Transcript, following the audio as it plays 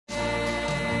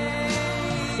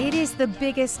It is the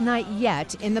biggest night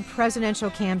yet in the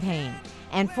presidential campaign,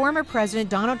 and former President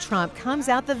Donald Trump comes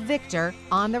out the victor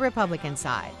on the Republican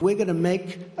side. We're going to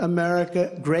make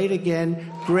America great again,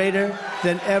 greater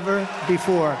than ever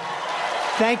before.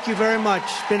 Thank you very much.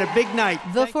 It's been a big night.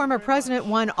 The former president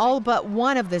won all but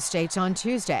one of the states on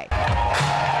Tuesday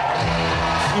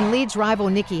and leads rival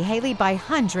Nikki Haley by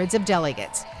hundreds of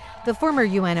delegates. The former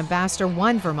UN ambassador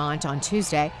won Vermont on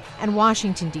Tuesday and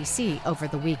Washington, D.C. over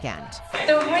the weekend.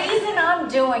 The reason I'm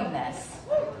doing this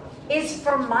is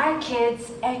for my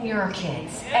kids and your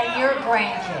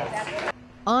grandkids.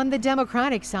 On the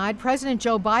Democratic side, President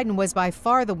Joe Biden was by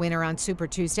far the winner on Super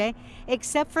Tuesday,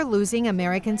 except for losing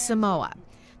American Samoa.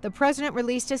 The president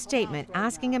released a statement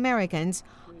asking Americans,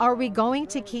 are we going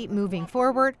to keep moving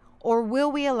forward, or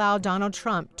will we allow Donald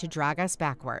Trump to drag us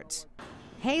backwards?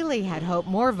 Haley had hoped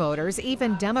more voters,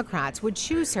 even Democrats, would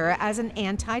choose her as an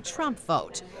anti-Trump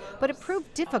vote, but it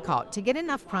proved difficult to get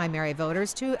enough primary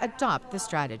voters to adopt the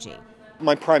strategy.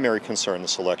 My primary concern in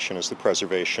this election is the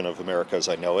preservation of America as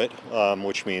I know it,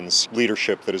 which means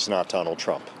leadership that is not Donald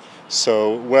Trump.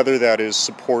 So whether that is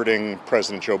supporting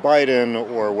President Joe Biden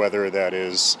or whether that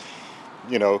is,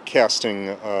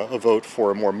 casting a vote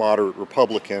for a more moderate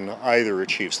Republican, either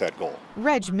achieves that goal.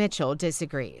 Reg Mitchell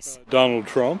disagrees. Donald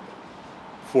Trump.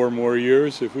 4 more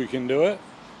years if we can do it.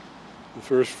 The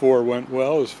first 4 went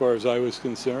well as far as I was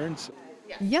concerned.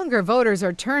 Younger voters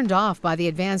are turned off by the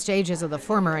advanced ages of the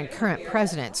former and current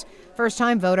presidents.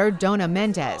 First-time voter Donna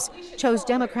Mendez chose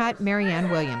Democrat Marianne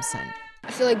Williamson.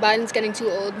 I feel like Biden's getting too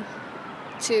old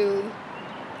to,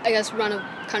 run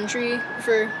a country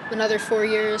for another 4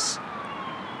 years.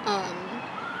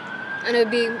 And it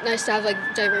would be nice to have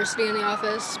diversity in the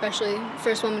office, especially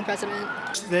first woman president.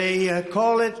 They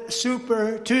call it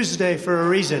Super Tuesday for a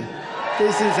reason.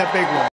 This is a big one.